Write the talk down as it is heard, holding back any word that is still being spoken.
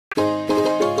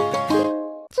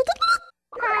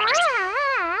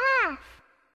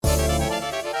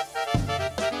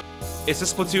Is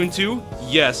this Splatoon 2?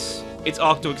 Yes. It's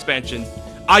Octo expansion.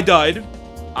 I died.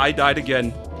 I died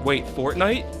again. Wait,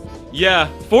 Fortnite? Yeah,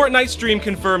 Fortnite stream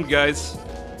confirmed, guys.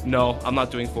 No, I'm not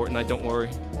doing Fortnite, don't worry.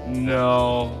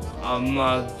 No, I'm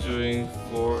not doing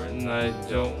Fortnite,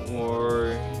 don't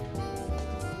worry.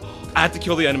 I have to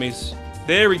kill the enemies.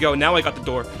 There we go, now I got the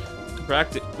door.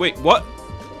 Practice. Wait, what?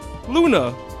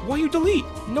 Luna, why you delete?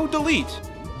 No delete.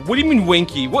 What do you mean,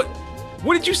 Winky? What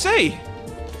did you say?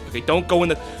 Okay, don't go in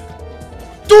the...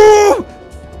 Dude!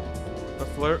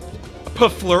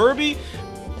 Preferably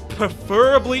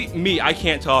me. I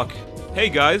can't talk. Hey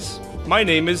guys, my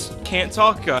name is Can't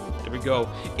Talk Guy. There we go.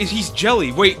 He's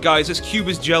jelly. Wait guys, this cube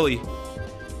is jelly.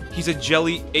 He's a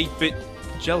jelly 8-bit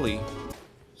jelly.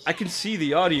 I can see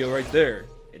the audio right there.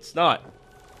 It's not.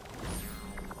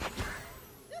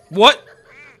 What?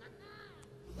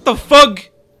 The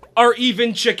fuck are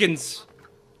even chickens?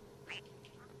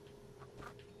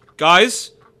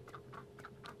 Guys,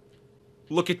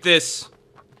 look at this.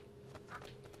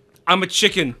 I'm a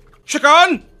chicken.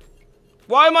 Chicken!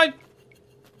 Why am I...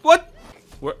 What?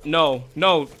 No,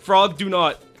 no, frog, do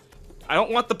not. I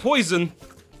don't want the poison.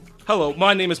 Hello,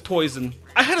 my name is Poison.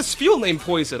 I had a field named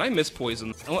Poison. I miss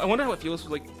Poison. I wonder how it feels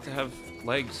like to have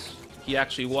legs. He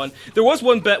actually won. There was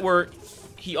one bet where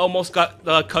he almost got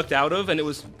cucked out of, and it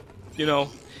was, you know,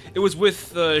 it was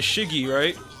with Shiggy,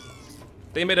 right?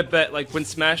 They made a bet like when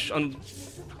Smash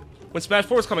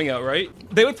 4 was coming out, right?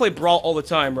 They would play Brawl all the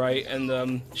time, right? And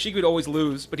Shiggy would always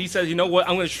lose, but he says, you know what?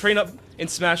 I'm gonna train up in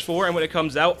Smash 4, and when it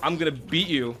comes out, I'm gonna beat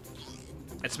you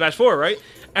at Smash 4, right?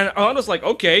 And Orlando's like,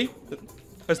 okay,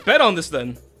 let's bet on this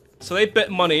then. So they bet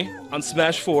money on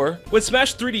Smash 4. When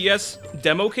Smash 3DS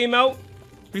demo came out,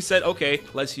 we said, okay,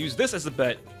 let's use this as a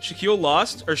bet.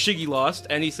 Shiggy lost,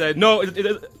 and he said, no,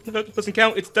 it doesn't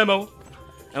count, it's demo.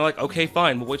 And I'm like, okay,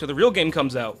 fine, we'll wait till the real game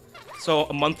comes out. So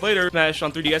a month later, Smash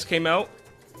on 3DS came out.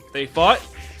 They fought.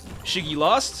 Shiggy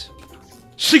lost.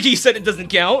 Shiggy said it doesn't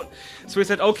count. So we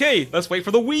said, okay, let's wait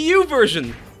for the Wii U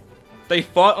version. They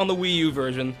fought on the Wii U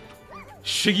version.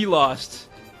 Shiggy lost.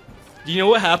 Do you know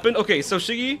what happened? Okay, so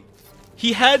Shiggy,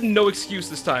 he had no excuse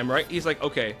this time, right? He's like,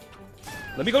 okay,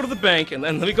 let me go to the bank and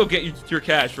then let me go get your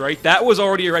cash, right? That was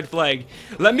already a red flag.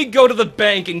 Let me go to the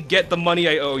bank and get the money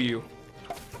I owe you.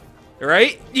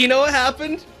 Right? You know what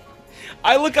happened?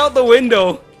 I look out the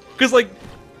window, because, like,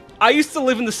 I used to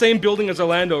live in the same building as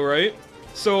Orlando, right?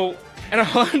 So, and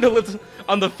Orlando lived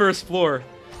on the first floor.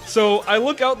 So, I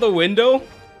look out the window,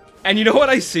 and you know what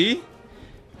I see?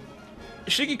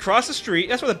 Shiggy crossed the street,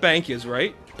 that's where the bank is,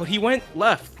 right? But he went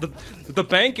left. The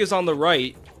bank is on the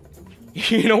right.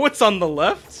 You know what's on the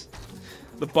left?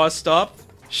 The bus stop.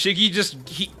 Shiggy just,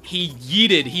 he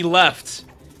yeeted, he left.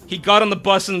 He got on the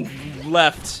bus and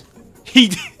left.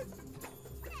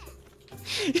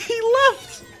 He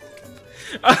left!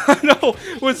 I know,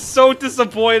 was so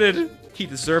disappointed. He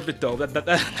deserved it though,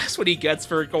 that's what he gets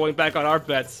for going back on our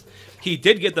bets. He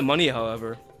did get the money,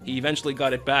 however. He eventually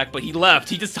got it back, but he left.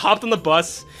 He just hopped on the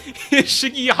bus.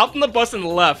 Shiggy hopped on the bus and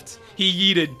left. He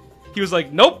yeeted. He was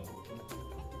like, nope.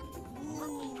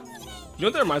 You know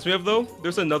what that reminds me of though?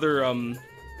 There's another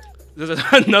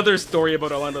another story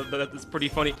about Orlando that's pretty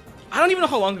funny. I don't even know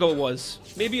how long ago it was.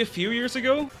 Maybe a few years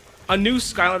ago? A new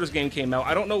Skylanders game came out.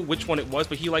 I don't know which one it was,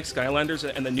 but he likes Skylanders,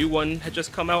 and the new one had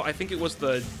just come out. I think it was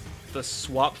the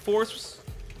Swap Force.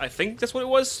 I think that's what it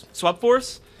was. Swap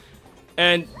Force.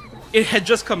 And it had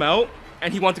just come out,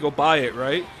 and he wanted to go buy it,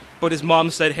 right? But his mom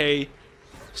said, hey,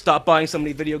 stop buying so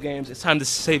many video games. It's time to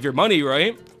save your money,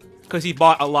 right? Because he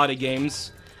bought a lot of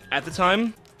games at the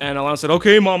time. And Alana said,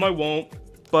 okay, Mom, I won't.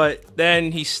 But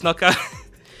then he snuck out.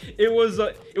 It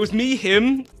was me,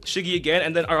 him, Shiggy again,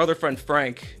 and then our other friend,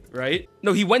 Frank, right?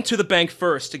 No, he went to the bank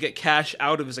first to get cash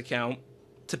out of his account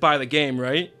to buy the game,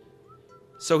 right?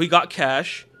 So he got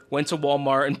cash, went to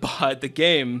Walmart and bought the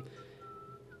game,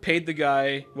 paid the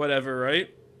guy, whatever, right?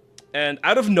 And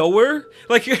out of nowhere,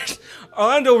 like,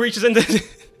 Orlando reaches into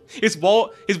his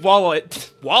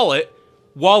wallet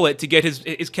to get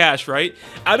his cash, right?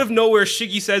 Out of nowhere,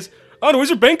 Shiggy says, "Oh, where's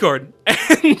your bank card?"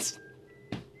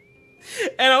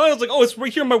 And Orlando's like, "Oh, it's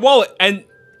right here in my wallet." And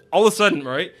all of a sudden,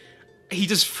 right, he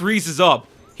just freezes up.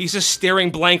 He's just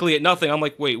staring blankly at nothing. I'm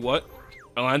like, wait, what?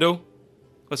 Orlando?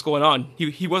 What's going on?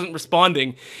 He wasn't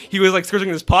responding. He was like searching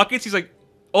in his pockets. He's like,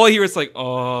 all I hear is like,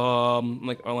 I'm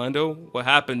like, Orlando, what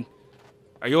happened?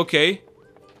 Are you okay?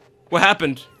 What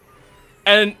happened?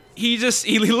 And he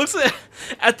looks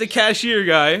at the cashier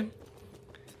guy,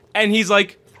 and he's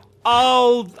like,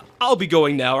 I'll be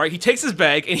going now, right? He takes his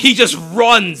bag and he just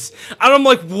runs. And I'm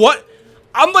like, what?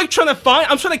 I'm like trying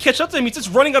to catch up to him. He's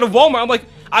just running out of Walmart. I'm like,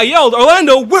 I yelled,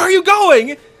 Orlando, where are you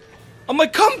going? I'm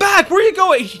like, come back! Where are you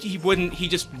going? He wouldn't. He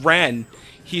just ran.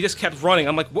 He just kept running.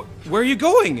 I'm like, where are you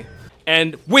going?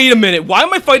 And wait a minute. Why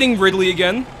am I fighting Ridley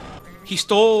again? He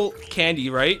stole candy,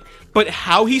 right? But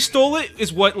how he stole it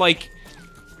is what, like,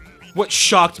 what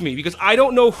shocked me. Because I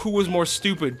don't know who was more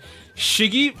stupid.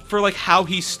 Shiggy for, like, how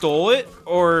he stole it,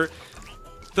 or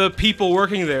the people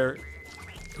working there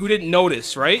who didn't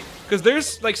notice, right? Because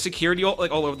there's, like, security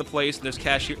all over the place, and there's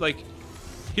cashier. Like,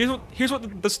 here's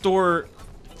what the store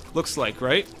looks like,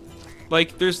 right?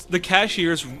 Like, there's the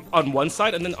cashiers on one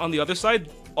side, and then on the other side,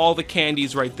 all the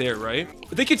candies right there, right?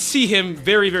 They could see him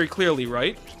very, very clearly,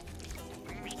 right?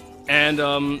 And,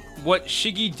 what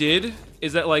Shiggy did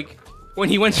is that, like, when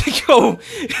he went to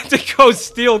go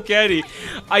steal candy,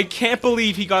 I can't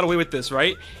believe he got away with this,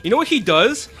 right? You know what he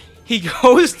does? He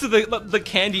goes to the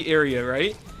candy area,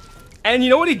 right? And you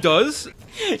know what he does?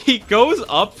 He goes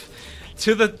up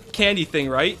to the candy thing,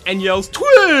 right? And yells,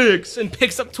 Twix! And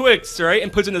picks up Twix, right?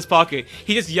 And puts it in his pocket.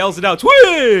 He just yells it out,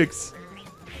 Twix!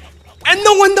 And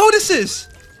no one notices!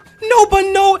 No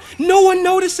one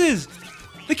notices!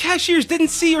 The cashiers didn't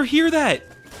see or hear that.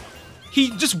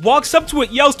 He just walks up to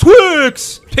it, yells,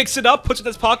 Twix! Picks it up, puts it in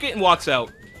his pocket, and walks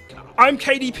out. I'm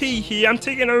KDP here. I'm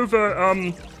taking over,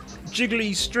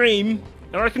 Jiggly's stream.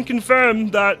 And I can confirm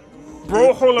that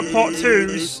Brawlhalla Part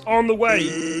 2's on the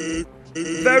way.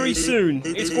 Very soon.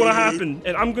 It's gonna happen.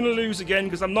 And I'm gonna lose again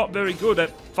because I'm not very good at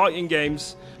fighting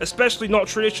games. Especially not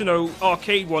traditional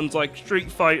arcade ones like Street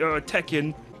Fighter or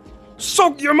Tekken.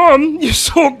 Suck your mum! You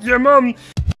suck your mum!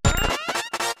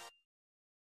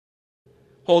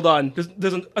 Hold on.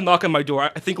 There's a knock on my door.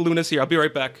 I think Luna's here. I'll be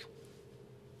right back.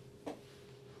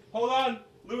 Hold on,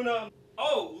 Luna.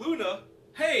 Oh, Luna.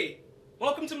 Hey,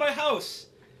 welcome to my house.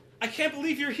 I can't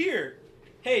believe you're here.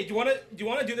 Hey, do you wanna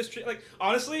do this? Like,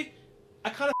 honestly, I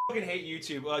kind of fucking hate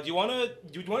YouTube. Do you wanna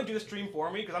do the stream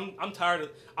for me? Cause I'm tired of.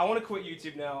 I wanna quit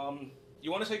YouTube now.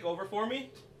 You wanna take over for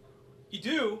me? You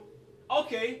do?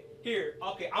 Okay. Here.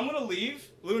 Okay. I'm gonna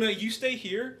leave. Luna, you stay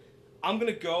here. I'm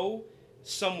gonna go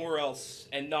somewhere else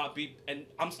and not be. And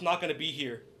I'm not gonna be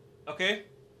here. Okay?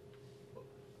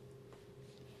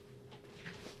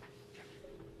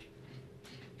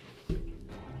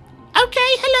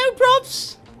 Okay, hello,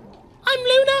 Robs. I'm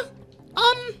Luna.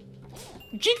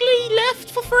 Jiggly left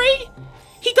for free.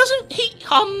 He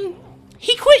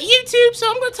quit YouTube, so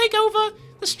I'm gonna take over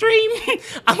the stream.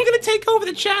 I'm gonna take over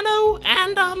the channel,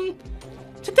 and,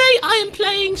 today I am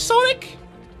playing Sonic.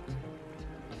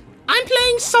 I'm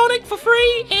playing Sonic for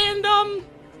free, and,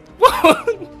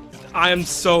 I am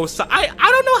so sorry. I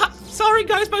don't know how, sorry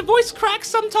guys, my voice cracks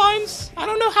sometimes. I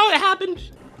don't know how it happened.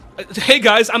 Hey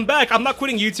guys, I'm back. I'm not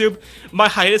quitting YouTube. My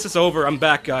hiatus is over. I'm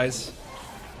back, guys.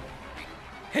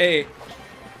 Hey,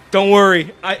 don't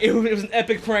worry. It was an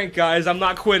epic prank, guys. I'm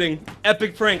not quitting.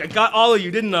 Epic prank. I got all of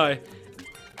you, didn't I?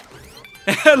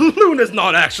 Luna's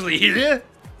not actually here.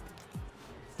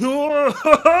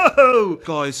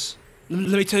 Guys,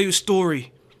 let me tell you a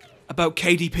story about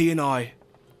KDP and I.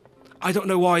 I don't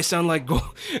know why I sound like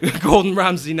Gordon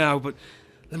Ramsay now, but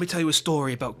let me tell you a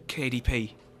story about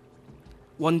KDP.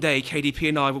 One day, KDP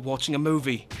and I were watching a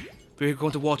movie. We were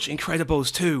going to watch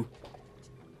Incredibles 2.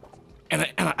 And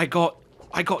I got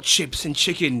chips and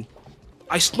chicken.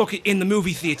 I snuck it in the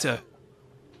movie theater.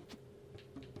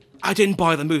 I didn't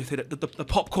buy the movie theater. The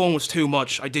popcorn was too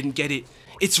much. I didn't get it.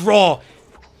 It's raw.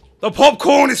 The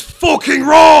popcorn is fucking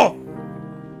raw!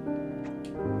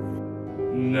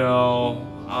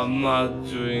 No, I'm not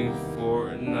doing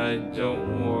Fortnite.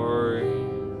 Don't worry.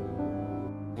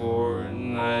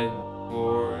 Fortnite,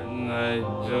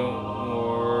 don't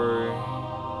worry.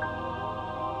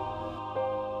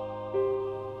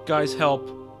 Guys,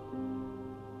 help.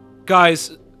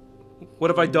 Guys, what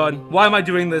have I done? Why am I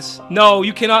doing this? No,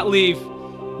 you cannot leave.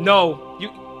 No,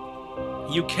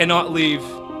 you cannot leave.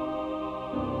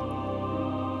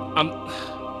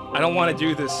 I don't want to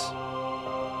do this.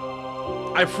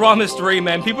 I promised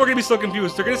Rayman. People are gonna be so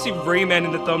confused. They're gonna see Rayman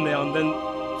in the thumbnail and then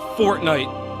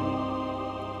Fortnite.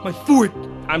 My foot!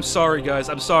 I'm sorry, guys.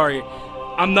 I'm sorry.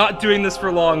 I'm not doing this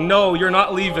for long. No, you're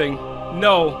not leaving.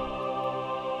 No.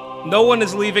 No one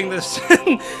is leaving this.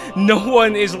 No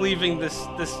one is leaving this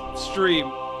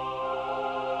stream.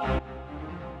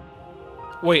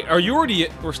 Wait, are you already...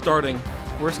 We're starting.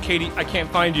 Where's Katie? I can't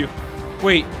find you.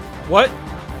 Wait, what?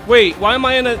 Wait, why am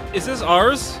I in a... Is this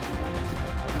ours?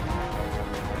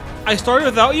 I started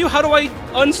without you? How do I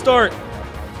unstart?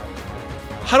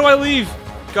 How do I leave?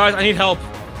 Guys, I need help.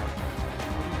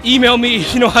 Email me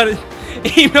if you know how to...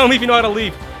 Email me if you know how to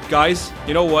leave. Guys,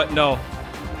 you know what? No.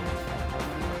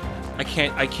 I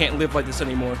can't live like this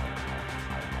anymore.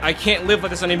 I can't live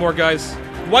like this anymore, guys.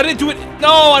 Why did it do it?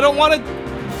 No, I don't want to...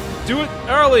 Do it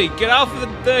early. Get out of the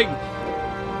thing.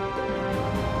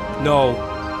 No.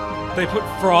 They put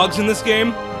frogs in this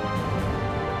game?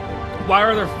 Why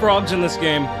are there frogs in this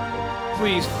game?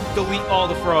 Please, delete all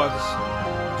the frogs.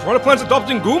 Piranha Plant's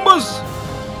adopting Goombas?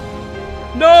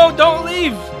 No, don't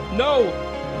leave! No!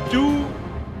 Do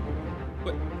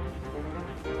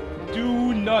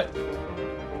not.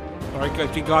 Alright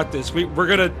guys, we got this. We're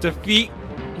gonna defeat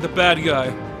the bad guy.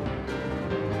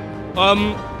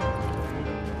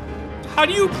 How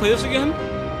do you play this again?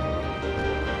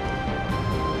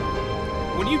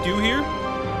 What do you do here?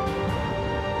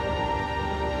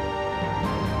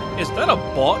 Is that a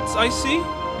bot I see?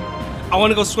 I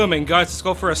want to go swimming. Guys, let's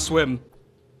go for a swim.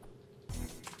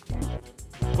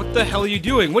 What the hell are you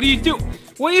doing? What do you do?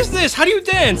 What is this? How do you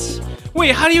dance?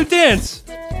 Wait, how do you dance?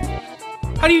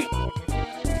 How do you...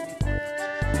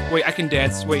 Wait, I can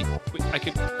dance. Wait, I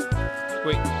can...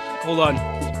 Wait, hold on.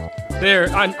 There,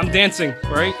 I'm dancing,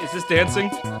 right? Is this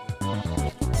dancing?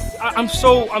 I'm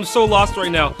so lost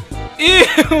right now. Ew,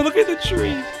 look at the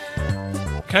tree.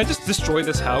 Can I just destroy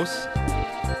this house?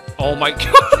 Oh my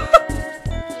god.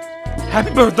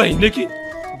 Happy birthday, Nikki.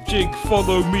 Jig,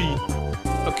 follow me.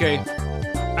 Okay,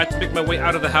 I have to make my way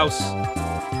out of the house.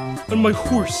 On my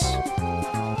horse.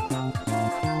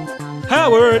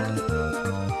 Howard.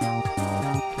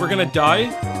 We're gonna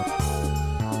die.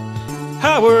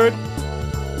 Howard.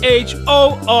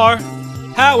 H-O-R.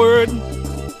 Howard.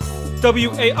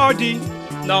 W-A-R-D.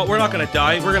 No, we're not gonna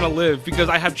die. We're gonna live because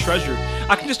I have treasure.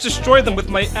 I can just destroy them with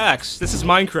my axe. This is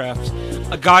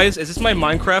Minecraft. Guys, is this my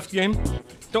Minecraft game?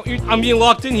 Don't you- I'm being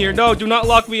locked in here. No, do not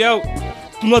lock me out.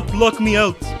 Do not lock me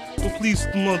out. Oh, please,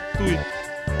 do not do it.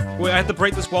 Wait, I have to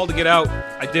break this wall to get out.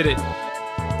 I did it.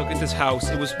 Look at this house.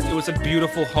 It was a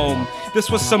beautiful home.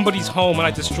 This was somebody's home and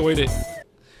I destroyed it.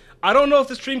 I don't know if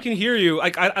the stream can hear you. I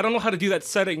don't know how to do that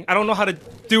setting. I don't know how to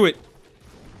do it.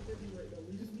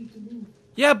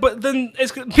 Yeah, but then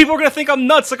people are gonna think I'm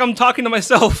nuts, like I'm talking to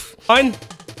myself. Fine.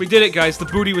 We did it, guys. The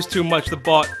booty was too much. The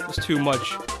bot was too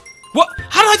much. What?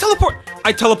 How did I teleport?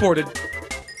 I teleported.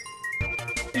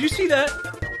 Did you see that?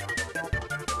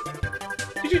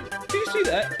 Did you see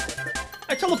that?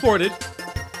 I teleported.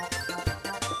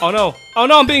 Oh no. Oh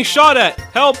no, I'm being shot at.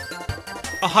 Help.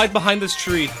 I'll hide behind this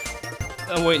tree.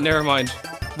 Oh wait, never mind.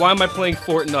 Why am I playing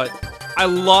Fortnite?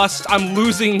 I'm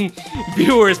losing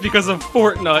viewers because of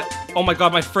Fortnite. Oh my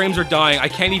god, my frames are dying. I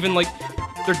can't even, like,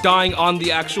 they're dying on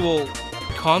the actual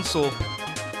console.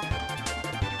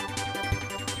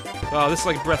 Wow, this is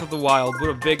like Breath of the Wild. What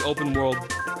a big open world.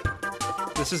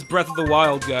 This is Breath of the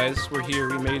Wild, guys. We're here,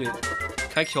 we made it.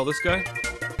 Can I kill this guy?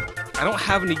 I don't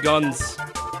have any guns.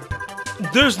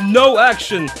 There's no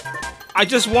action! I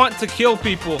just want to kill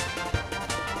people.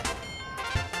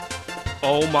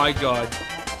 Oh my god.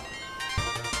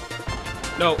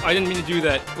 No, I didn't mean to do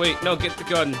that. Wait, no, get the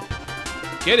gun.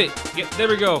 Get it. There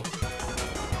we go.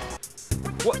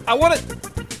 What? I want it.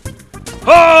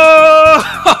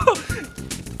 Oh!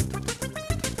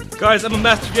 Guys, I'm a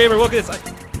master gamer. Look at this.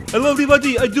 Hello,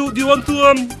 everybody. Do you want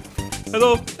to,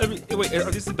 hello? Wait,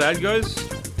 are these the bad guys?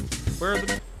 Where are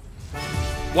the...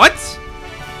 What?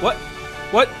 What?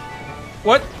 What?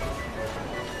 What?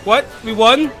 What? We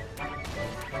won?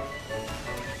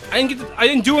 I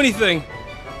didn't do anything.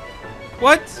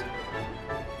 What?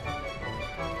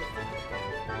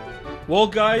 Well,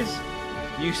 guys,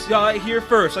 you saw it here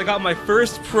first. I got my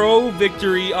first pro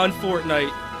victory on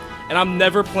Fortnite, and I'm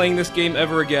never playing this game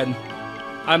ever again.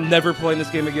 I'm never playing this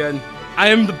game again. I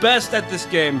am the best at this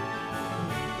game.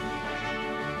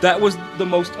 That was the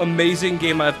most amazing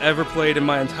game I've ever played in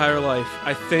my entire life.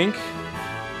 I think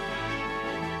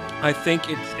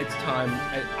it's time.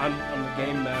 I'm the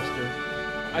game master.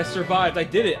 I survived. I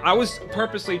did it. I was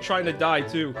purposely trying to die,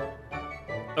 too.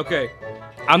 Okay.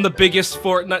 I'm the biggest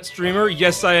Fortnite streamer.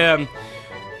 Yes, I am.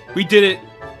 We did it.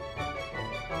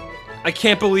 I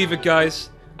can't believe it, guys.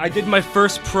 I did my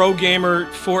first pro gamer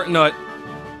Fortnite.